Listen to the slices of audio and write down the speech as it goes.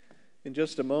In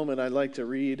just a moment, I'd like to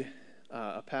read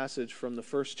a passage from the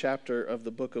first chapter of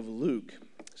the book of Luke.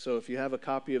 So if you have a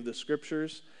copy of the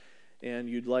scriptures and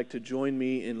you'd like to join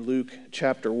me in Luke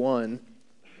chapter 1,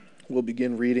 we'll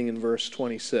begin reading in verse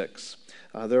 26.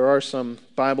 There are some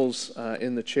Bibles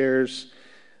in the chairs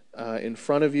in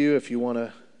front of you. If you want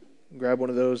to grab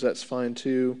one of those, that's fine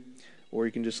too, or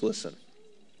you can just listen.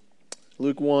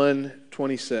 Luke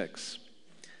 1:26.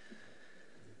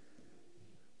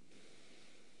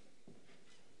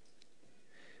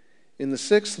 In the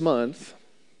 6th month,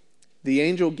 the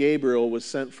angel Gabriel was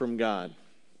sent from God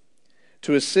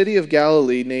to a city of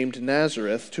Galilee named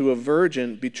Nazareth, to a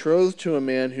virgin betrothed to a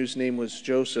man whose name was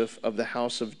Joseph of the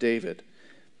house of David.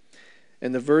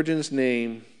 And the virgin's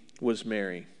name was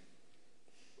Mary.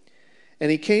 And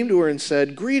he came to her and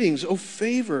said, "Greetings, O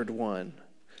favored one,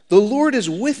 the Lord is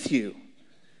with you."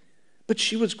 But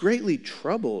she was greatly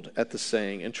troubled at the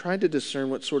saying and tried to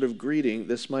discern what sort of greeting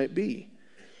this might be.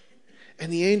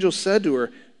 And the angel said to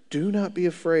her, "Do not be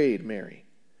afraid, Mary,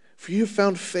 for you have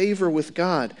found favor with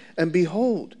God. And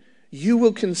behold, you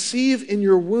will conceive in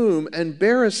your womb and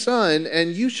bear a son,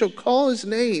 and you shall call his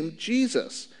name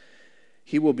Jesus.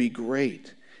 He will be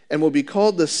great and will be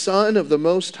called the Son of the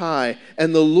Most High.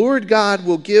 And the Lord God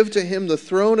will give to him the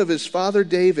throne of his father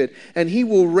David, and he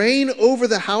will reign over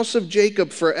the house of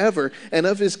Jacob forever, and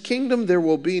of his kingdom there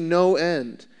will be no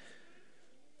end."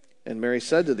 And Mary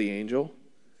said to the angel,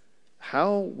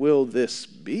 "How will this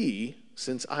be,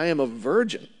 since I am a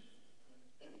virgin?"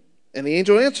 And the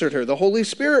angel answered her, "The Holy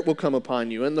Spirit will come upon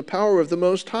you, and the power of the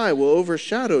Most High will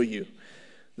overshadow you.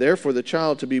 Therefore the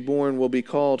child to be born will be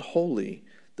called Holy,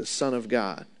 the Son of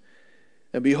God.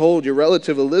 And behold, your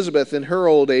relative Elizabeth in her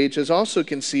old age has also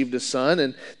conceived a son,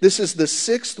 and this is the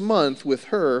 6th month with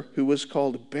her who was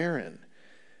called barren.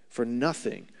 For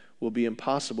nothing will be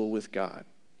impossible with God."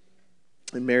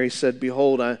 And Mary said,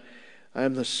 "Behold, I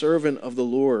am the servant of the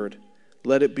Lord.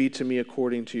 Let it be to me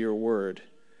according to your word."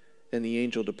 And the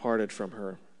angel departed from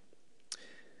her.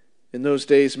 In those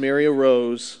days Mary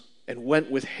arose and went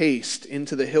with haste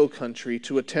into the hill country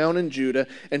to a town in Judah,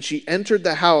 and she entered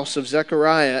the house of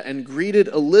Zechariah and greeted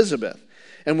Elizabeth.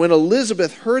 And when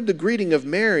Elizabeth heard the greeting of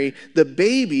Mary, the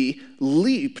baby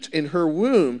leaped in her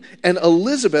womb, and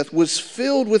Elizabeth was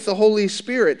filled with the Holy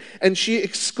Spirit, and she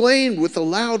exclaimed with a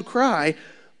loud cry,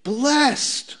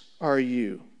 "Blessed are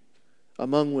you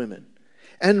among women,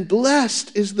 and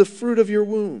blessed is the fruit of your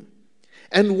womb.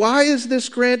 And why is this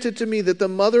granted to me, that the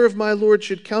mother of my Lord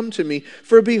should come to me?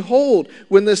 For behold,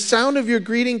 when the sound of your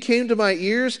greeting came to my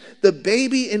ears, the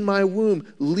baby in my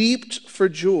womb leaped for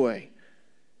joy.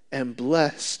 And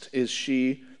blessed is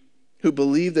she who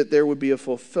believed that there would be a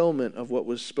fulfillment of what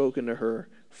was spoken to her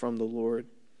from the Lord."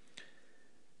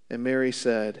 And Mary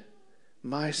said,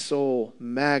 "My soul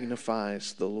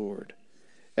magnifies the Lord,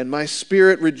 and my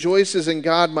spirit rejoices in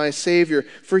God my Savior,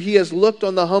 for he has looked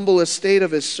on the humble estate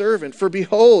of his servant. For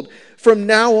behold, from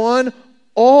now on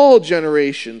all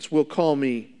generations will call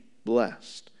me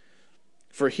blessed.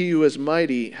 For he who is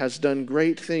mighty has done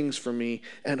great things for me,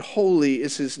 and holy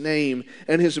is his name,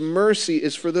 and his mercy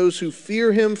is for those who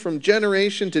fear him from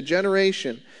generation to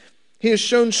generation. He has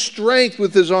shown strength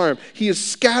with his arm. He has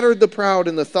scattered the proud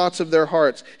in the thoughts of their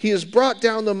hearts. He has brought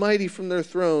down the mighty from their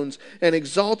thrones and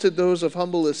exalted those of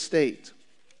humble estate.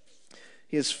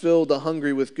 He has filled the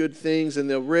hungry with good things, and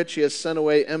the rich he has sent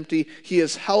away empty. He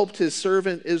has helped his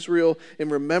servant Israel in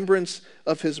remembrance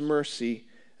of his mercy,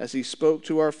 as he spoke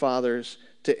to our fathers,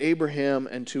 to Abraham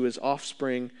and to his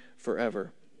offspring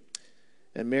forever."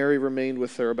 And Mary remained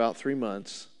with her about 3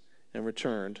 months and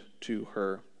returned to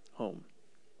her home.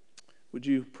 Would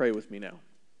you pray with me now?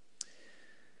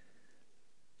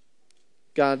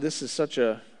 God, this is such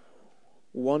a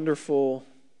wonderful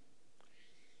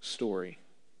story,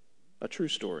 a true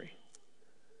story.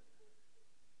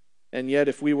 And yet,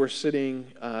 if we were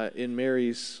sitting in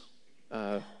Mary's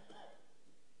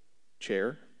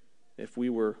chair, if we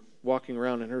were walking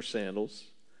around in her sandals,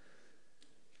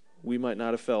 we might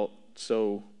not have felt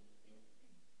so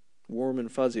warm and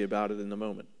fuzzy about it in the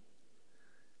moment.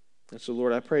 And so,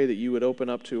 Lord, I pray that you would open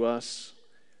up to us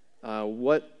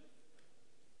what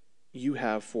you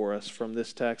have for us from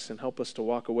this text, and help us to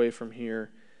walk away from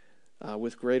here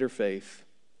with greater faith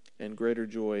and greater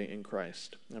joy in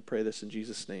Christ. I pray this in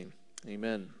Jesus' name.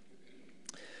 Amen.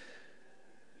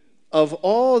 Of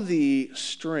all the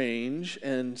strange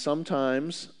and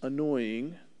sometimes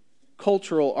annoying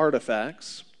cultural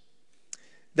artifacts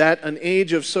that an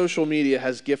age of social media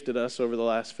has gifted us over the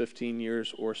last 15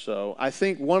 years or so, I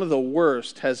think one of the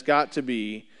worst has got to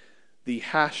be the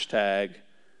hashtag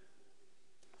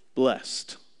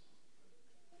blessed.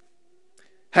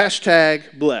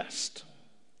 Hashtag blessed.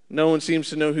 No one seems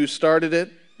to know who started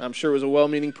it. I'm sure it was a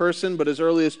well-meaning person, but as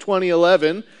early as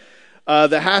 2011,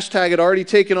 the hashtag had already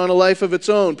taken on a life of its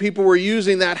own. People were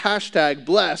using that hashtag,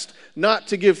 blessed, not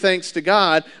to give thanks to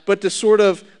God, but to sort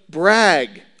of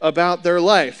brag about their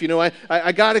life. You know,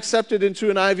 I got accepted into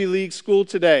an Ivy League school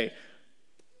today.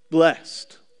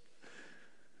 Blessed.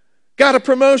 Got a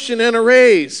promotion and a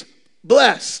raise.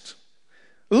 Blessed.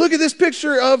 Look at this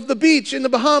picture of the beach in the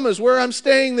Bahamas where I'm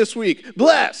staying this week.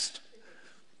 Blessed.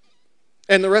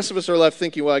 And the rest of us are left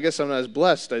thinking, well, I guess I'm not as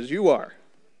blessed as you are.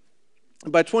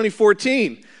 By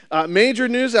 2014, major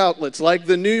news outlets like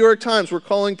the New York Times were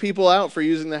calling people out for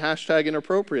using the hashtag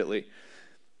inappropriately.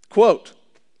 Quote,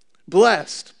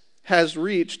 blessed has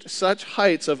reached such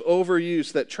heights of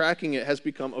overuse that tracking it has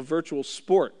become a virtual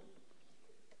sport.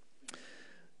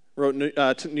 Wrote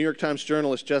New York Times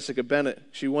journalist Jessica Bennett.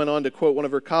 She went on to quote one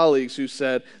of her colleagues who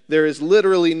said, there is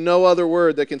literally no other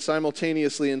word that can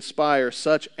simultaneously inspire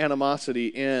such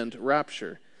animosity and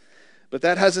rapture. But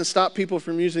that hasn't stopped people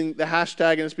from using the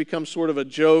hashtag, and it's become sort of a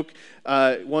joke.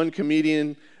 One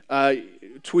comedian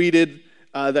tweeted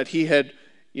that he had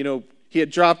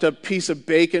dropped a piece of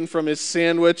bacon from his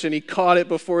sandwich and he caught it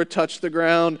before it touched the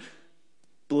ground.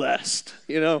 Blessed,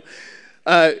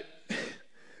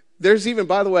 There's even,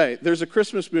 by the way, there's a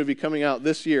Christmas movie coming out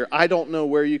this year. I don't know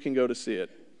where you can go to see it,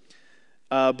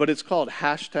 but it's called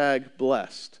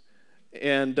 #Blessed.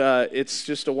 And it's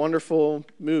just a wonderful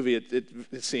movie,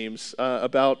 it seems,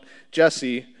 about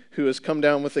Jessie, who has come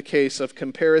down with a case of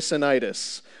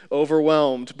comparisonitis,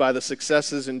 overwhelmed by the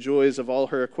successes and joys of all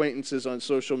her acquaintances on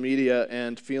social media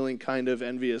and feeling kind of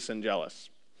envious and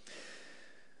jealous.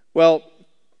 Well,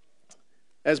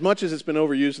 as much as it's been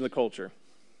overused in the culture,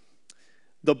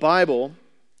 the Bible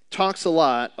talks a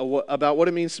lot about what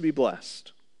it means to be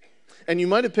blessed. And you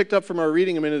might have picked up from our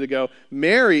reading a minute ago,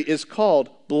 Mary is called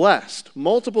blessed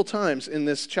multiple times in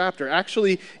this chapter.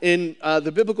 Actually, in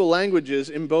the biblical languages,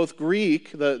 in both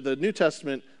Greek, the New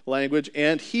Testament language,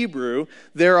 and Hebrew,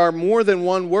 there are more than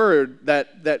one word that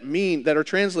are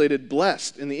translated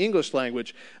blessed in the English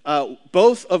language.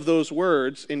 Both of those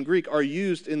words in Greek are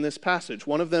used in this passage.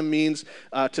 One of them means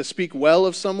to speak well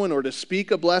of someone, or to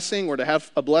speak a blessing, or to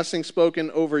have a blessing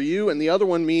spoken over you, and the other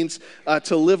one means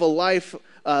to live a life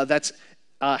that's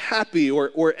happy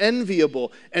or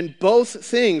enviable. And both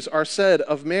things are said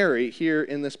of Mary here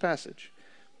in this passage.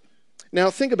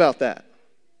 Now think about that.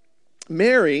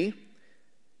 Mary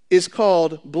is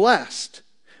called blessed.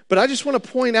 But I just want to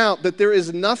point out that there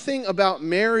is nothing about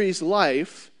Mary's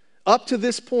life up to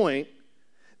this point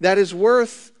that is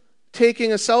worth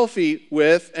taking a selfie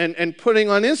with and putting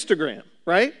on Instagram,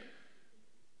 right?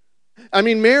 I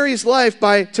mean, Mary's life,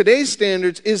 by today's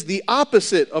standards, is the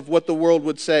opposite of what the world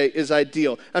would say is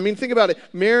ideal. I mean, think about it.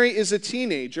 Mary is a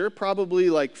teenager, probably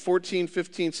like 14,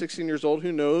 15, 16 years old.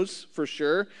 Who knows for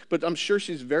sure? But I'm sure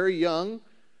she's very young.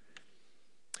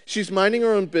 She's minding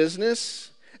her own business,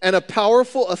 and a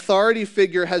powerful authority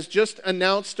figure has just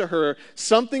announced to her,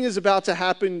 something is about to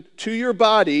happen to your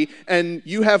body, and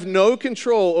you have no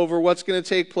control over what's going to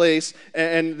take place,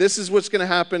 and this is what's going to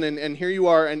happen, and here you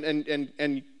are,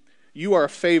 and you are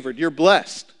favored. You're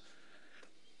blessed.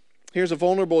 Here's a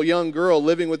vulnerable young girl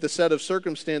living with a set of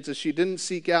circumstances she didn't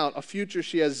seek out, a future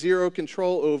she has zero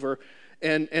control over,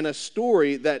 and a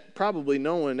story that probably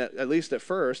no one, at least at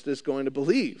first, is going to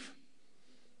believe.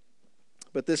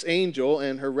 But this angel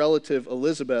and her relative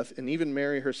Elizabeth, and even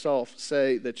Mary herself,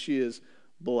 say that she is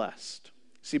blessed.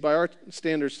 See, by our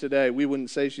standards today, we wouldn't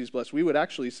say she's blessed. We would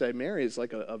actually say Mary is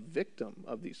like a victim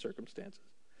of these circumstances.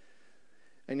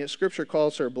 And yet Scripture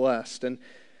calls her blessed. And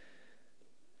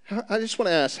I just want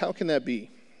to ask, how can that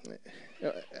be?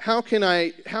 How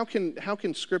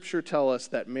can Scripture tell us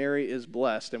that Mary is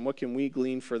blessed, and what can we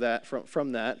glean from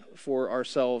that for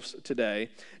ourselves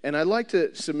today? And I'd like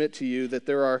to submit to you that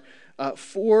there are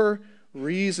 4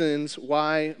 reasons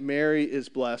why Mary is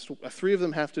blessed. 3 of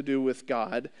them have to do with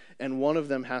God, and 1 of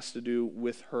them has to do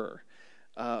with her.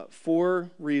 4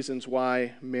 reasons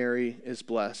why Mary is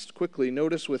blessed. Quickly,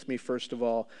 notice with me, first of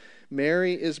all,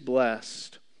 Mary is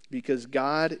blessed because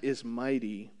God is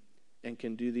mighty and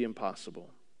can do the impossible.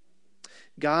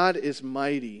 God is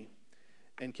mighty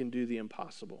and can do the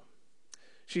impossible.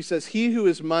 She says, he who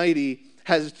is mighty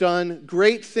has done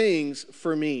great things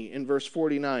for me, in verse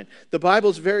 49. The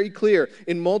Bible's very clear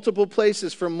in multiple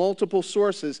places from multiple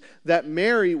sources that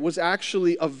Mary was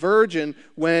actually a virgin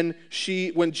when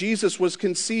Jesus was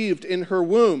conceived in her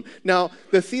womb. Now,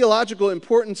 the theological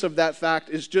importance of that fact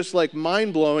is just like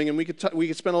mind-blowing, and we could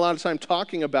spend a lot of time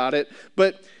talking about it,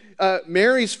 but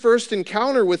Mary's first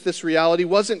encounter with this reality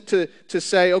wasn't to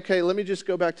say, okay, let me just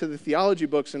go back to the theology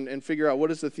books and figure out what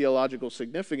is the theological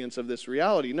significance of this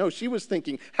reality. No, she was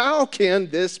thinking, how can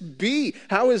this be?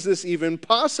 How is this even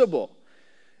possible?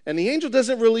 And the angel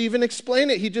doesn't really even explain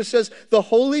it. He just says the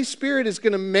Holy Spirit is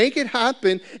going to make it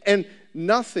happen, and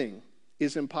nothing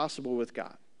is impossible with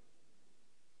God.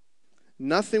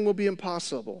 Nothing will be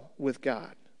impossible with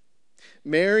God.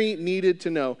 Mary needed to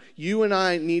know, you and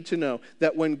I need to know,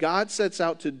 that when God sets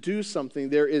out to do something,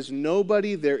 there is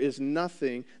nobody, there is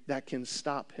nothing that can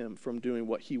stop him from doing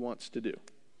what he wants to do.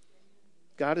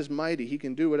 God is mighty. He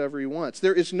can do whatever he wants.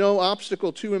 There is no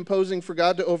obstacle too imposing for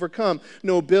God to overcome,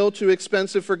 no bill too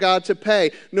expensive for God to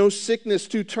pay, no sickness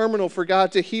too terminal for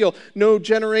God to heal, no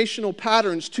generational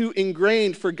patterns too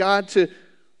ingrained for God to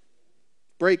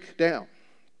break down.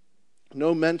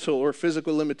 No mental or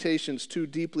physical limitations too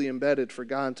deeply embedded for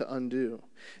God to undo.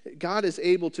 God is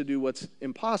able to do what's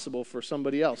impossible for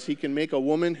somebody else. He can make a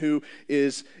woman who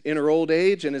is in her old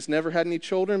age and has never had any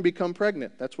children become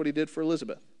pregnant. That's what he did for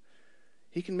Elizabeth.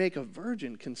 He can make a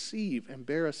virgin conceive and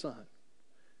bear a son.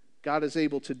 God is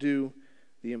able to do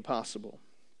the impossible.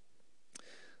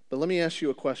 But let me ask you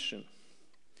a question.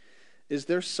 Is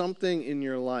there something in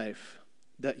your life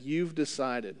that you've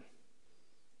decided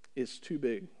is too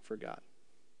big for God?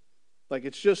 Like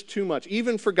it's just too much.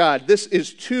 Even for God, this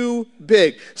is too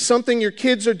big. Something your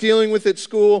kids are dealing with at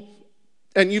school,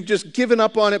 and you've just given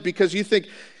up on it because you think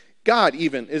God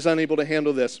even is unable to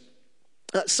handle this.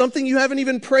 Something you haven't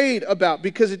even prayed about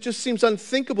because it just seems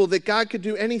unthinkable that God could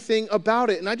do anything about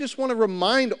it. And I just want to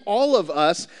remind all of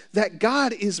us that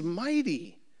God is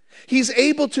mighty. He's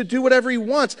able to do whatever he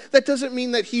wants. That doesn't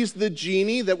mean that he's the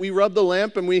genie, that we rub the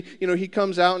lamp and he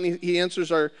comes out and he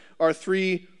answers our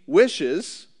three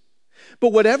wishes.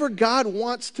 But whatever God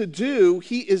wants to do,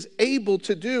 he is able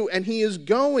to do, and he is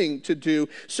going to do.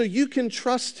 So you can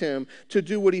trust him to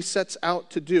do what he sets out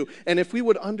to do. And if we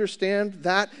would understand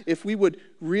that, if we would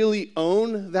really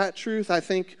own that truth, I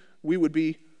think we would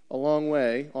be a long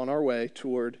way on our way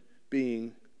toward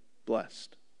being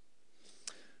blessed.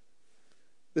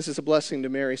 This is a blessing to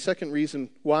Mary. Second reason,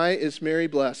 why is Mary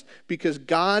blessed? Because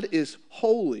God is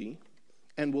holy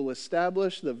and will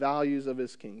establish the values of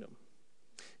his kingdom.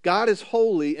 God is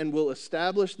holy and will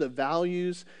establish the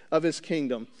values of his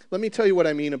kingdom. Let me tell you what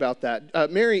I mean about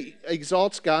that. Mary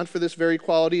exalts God for this very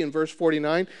quality in verse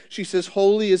 49. She says,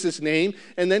 holy is his name.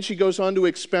 And then she goes on to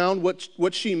expound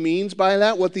what she means by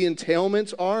that, what the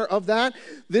entailments are of that.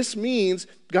 This means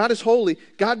God is holy.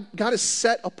 God is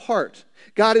set apart.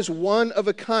 God is one of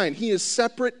a kind. He is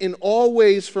separate in all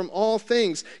ways from all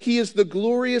things. He is the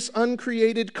glorious,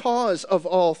 uncreated cause of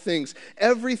all things.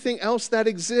 Everything else that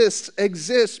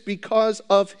exists because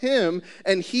of him,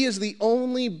 and he is the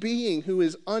only being who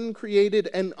is uncreated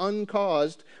and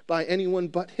uncaused by anyone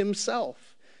but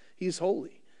himself. He's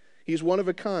holy. He's one of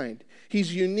a kind.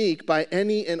 He's unique by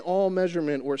any and all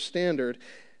measurement or standard.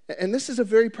 And this is a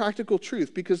very practical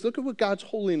truth, because look at what God's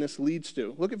holiness leads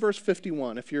to. Look at verse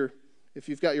 51 if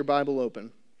you've got your Bible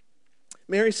open.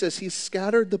 Mary says, he's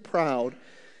scattered the proud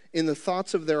in the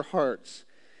thoughts of their hearts.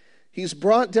 He's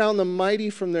brought down the mighty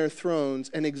from their thrones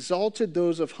and exalted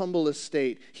those of humble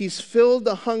estate. He's filled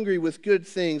the hungry with good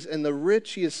things, and the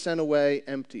rich he has sent away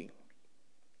empty.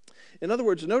 In other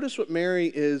words, notice what Mary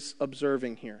is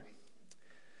observing here.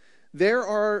 There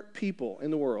are people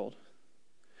in the world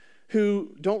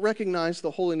who don't recognize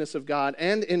the holiness of God,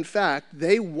 and in fact,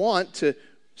 they want to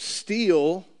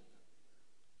steal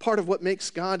part of what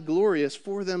makes God glorious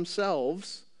for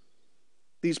themselves.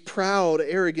 These proud,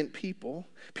 arrogant people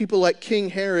like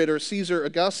King Herod or Caesar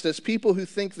Augustus, people who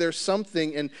think they're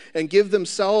something and give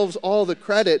themselves all the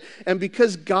credit. And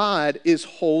because God is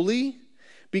holy,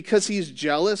 because he's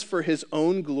jealous for his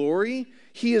own glory,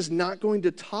 he is not going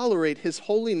to tolerate his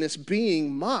holiness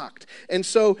being mocked. And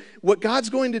so what God's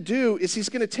going to do is he's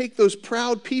going to take those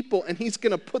proud people and he's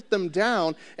going to put them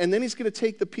down, and then he's going to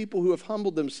take the people who have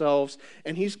humbled themselves,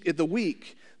 and he's the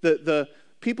weak, the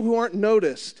people who aren't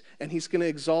noticed, and he's going to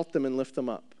exalt them and lift them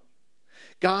up.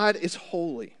 God is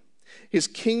holy. His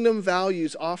kingdom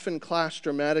values often clash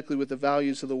dramatically with the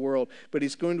values of the world, but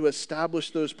he's going to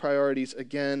establish those priorities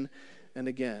again and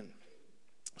again.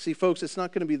 See, folks, it's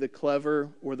not going to be the clever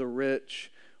or the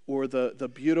rich or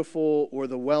the beautiful or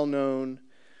the well-known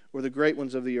or the great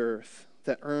ones of the earth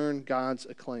that earn God's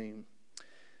acclaim.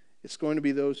 It's going to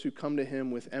be those who come to him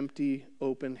with empty,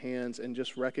 open hands and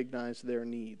just recognize their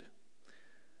need.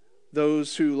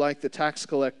 Those who, like the tax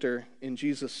collector in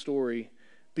Jesus' story,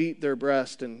 beat their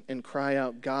breast and cry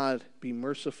out, God, be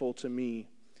merciful to me,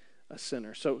 a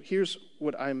sinner. So here's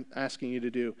what I'm asking you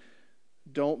to do.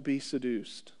 Don't be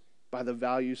seduced by the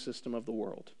value system of the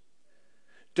world.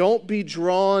 Don't be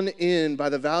drawn in by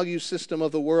the value system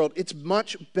of the world. It's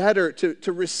much better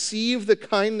to receive the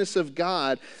kindness of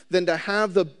God than to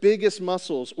have the biggest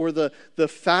muscles or the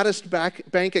fattest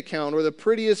bank account or the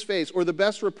prettiest face or the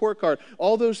best report card.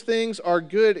 All those things are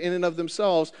good in and of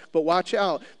themselves, but watch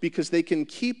out because they can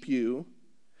keep you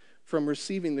from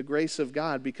receiving the grace of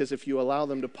God, because if you allow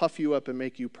them to puff you up and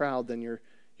make you proud, then you're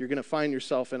going to find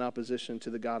yourself in opposition to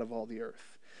the God of all the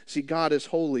earth. See, God is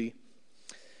holy,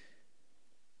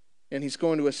 and he's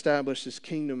going to establish his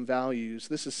kingdom values.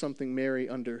 This is something Mary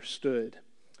understood.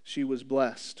 She was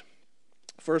blessed.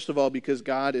 First of all, because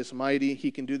God is mighty,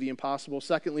 he can do the impossible.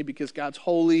 Secondly, because God's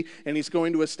holy, and he's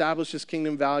going to establish his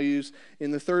kingdom values.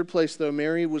 In the third place, though,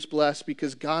 Mary was blessed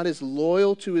because God is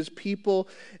loyal to his people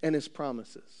and his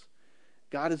promises.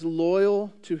 God is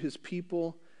loyal to his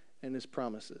people and his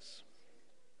promises.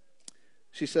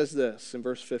 She says this in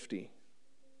verse 50.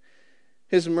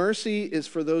 His mercy is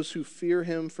for those who fear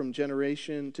him from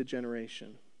generation to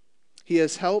generation. He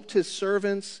has helped his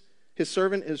servant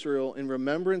Israel in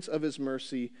remembrance of his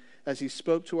mercy as he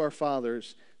spoke to our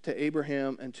fathers, to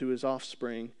Abraham and to his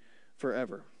offspring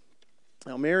forever.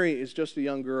 Now, Mary is just a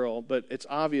young girl, but it's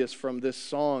obvious from this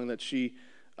song that she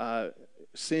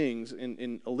sings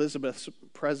in Elizabeth's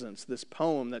presence, this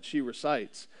poem that she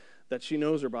recites, that she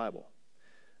knows her Bible.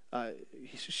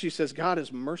 She says, God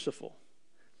is merciful.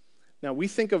 Now, we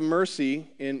think of mercy,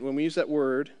 when we use that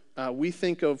word, we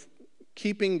think of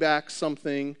keeping back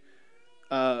something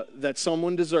that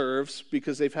someone deserves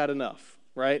because they've had enough,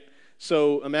 right?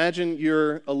 So imagine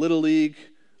you're a Little League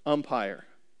umpire,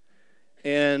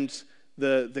 and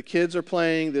the kids are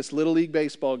playing this Little League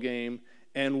baseball game,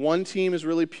 and one team is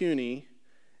really puny,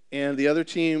 and the other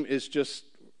team is just,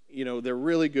 they're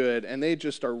really good, and they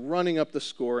just are running up the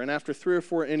score, and after 3 or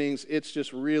 4 innings, it's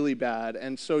just really bad,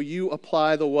 and so you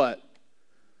apply the what?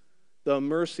 The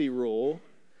mercy rule,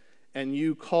 and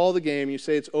you call the game, you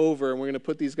say it's over, and we're going to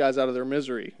put these guys out of their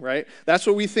misery, right? That's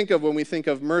what we think of when we think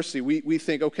of mercy. We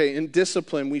think, okay, in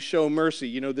discipline, we show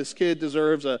mercy. This kid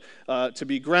deserves to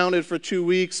be grounded for 2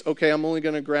 weeks. Okay, I'm only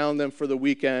going to ground them for the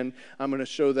weekend. I'm going to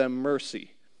show them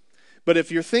mercy. But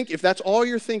if that's all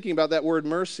you're thinking about, that word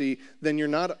mercy, then you're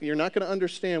not going to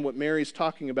understand what Mary's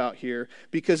talking about here,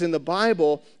 because in the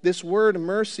Bible, this word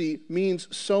mercy means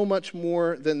so much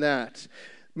more than that.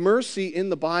 Mercy in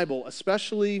the Bible,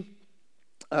 especially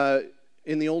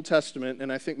in the Old Testament,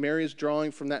 and I think Mary is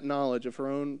drawing from that knowledge of her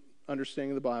own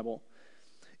understanding of the Bible,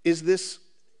 is this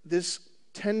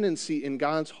tendency in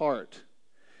God's heart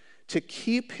to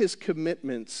keep his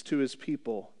commitments to his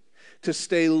people, to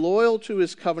stay loyal to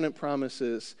his covenant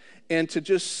promises, and to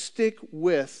just stick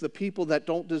with the people that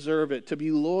don't deserve it, to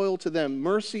be loyal to them.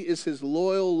 Mercy is his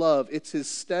loyal love. It's his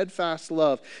steadfast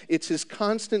love. It's his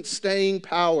constant staying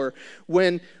power.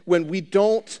 When we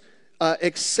don't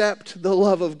accept the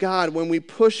love of God, when we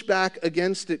push back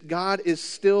against it, God is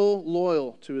still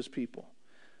loyal to his people.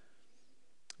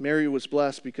 Mary was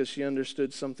blessed because she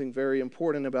understood something very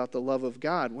important about the love of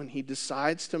God. When he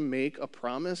decides to make a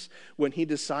promise, when he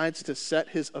decides to set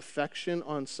his affection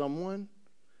on someone,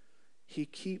 he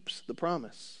keeps the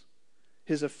promise.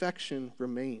 His affection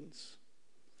remains.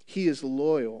 He is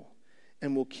loyal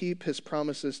and will keep his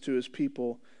promises to his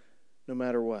people no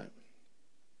matter what.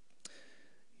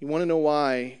 You want to know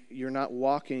why you're not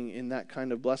walking in that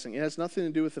kind of blessing? It has nothing to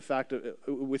do with the fact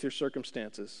with your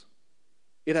circumstances.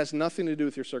 It has nothing to do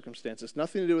with your circumstances.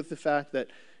 Nothing to do with the fact that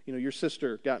your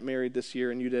sister got married this year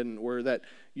and you didn't, or that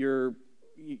your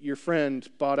friend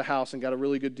bought a house and got a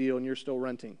really good deal and you're still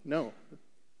renting. No,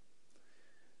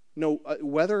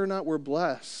 whether or not we're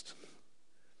blessed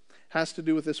has to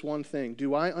do with this one thing.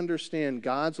 Do I understand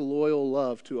God's loyal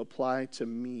love to apply to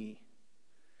me?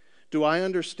 Do I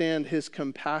understand his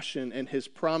compassion and his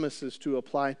promises to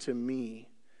apply to me?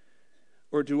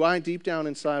 Or do I deep down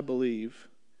inside believe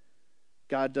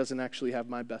God doesn't actually have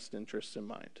my best interests in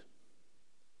mind?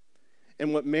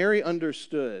 And what Mary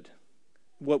understood,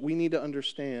 what we need to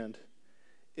understand,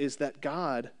 is that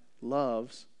God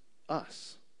loves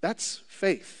us. That's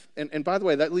faith. And by the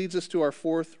way, that leads us to our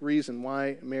fourth reason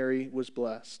why Mary was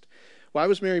blessed. Why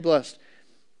was Mary blessed?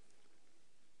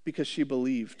 Because she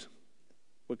believed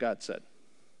what God said.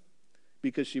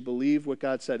 Because she believed what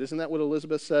God said. Isn't that what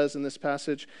Elizabeth says in this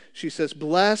passage? She says,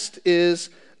 blessed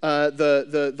is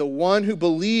the one who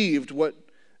believed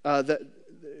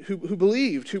who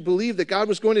believed that God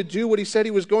was going to do what he said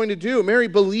he was going to do. Mary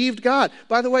believed God.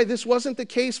 By the way, this wasn't the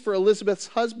case for Elizabeth's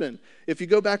husband. If you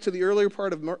go back to the earlier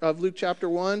part of Luke chapter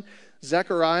 1,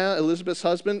 Zechariah, Elizabeth's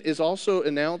husband, is also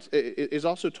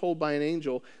told by an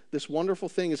angel, this wonderful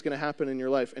thing is going to happen in your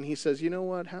life. And he says, you know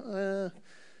what?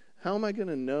 How am I going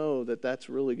to know that that's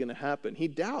really going to happen? He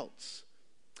doubts.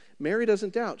 Mary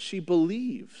doesn't doubt. She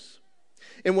believes.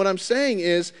 And what I'm saying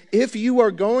is, if you are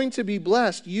going to be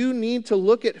blessed, you need to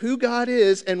look at who God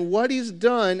is and what he's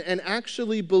done and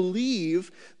actually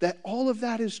believe that all of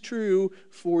that is true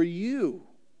for you.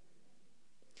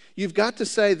 You've got to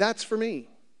say, that's for me.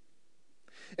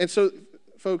 And so,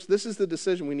 folks, this is the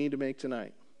decision we need to make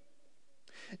tonight.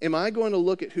 Am I going to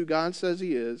look at who God says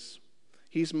he is?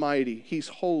 He's mighty, he's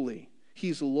holy,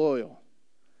 he's loyal.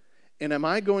 And am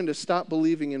I going to stop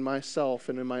believing in myself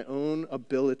and in my own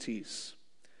abilities?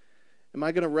 Am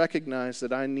I going to recognize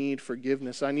that I need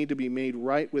forgiveness? I need to be made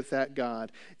right with that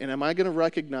God. And am I going to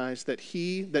recognize that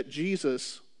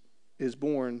Jesus is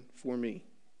born for me?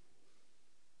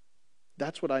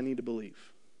 That's what I need to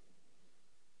believe.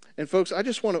 And folks, I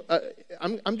just want to,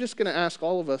 I'm just going to ask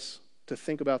all of us to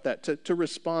think about that, to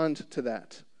respond to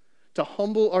that, to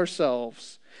humble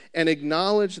ourselves and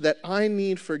acknowledge that I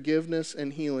need forgiveness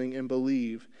and healing and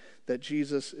believe that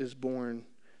Jesus is born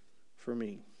for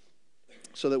me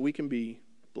so that we can be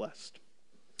blessed.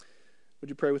 Would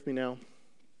you pray with me now?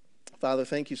 Father,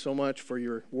 thank you so much for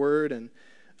your word and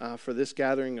for this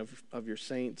gathering of your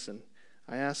saints. And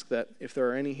I ask that if there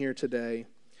are any here today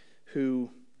who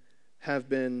have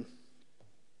been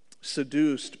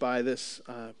seduced by this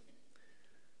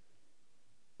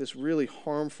really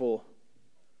harmful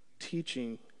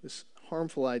teaching, this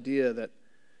harmful idea that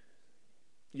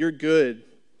you're good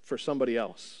for somebody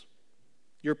else.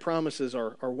 Your promises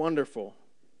are wonderful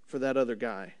for that other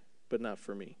guy, but not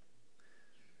for me.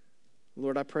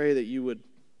 Lord, I pray that you would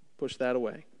push that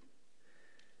away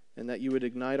and that you would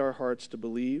ignite our hearts to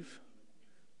believe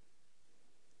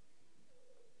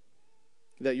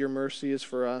that your mercy is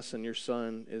for us and your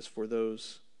Son is for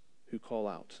those who call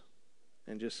out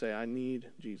and just say, I need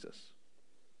Jesus.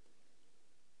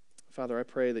 Father, I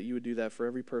pray that you would do that for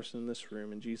every person in this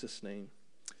room. In Jesus' name,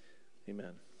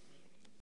 amen.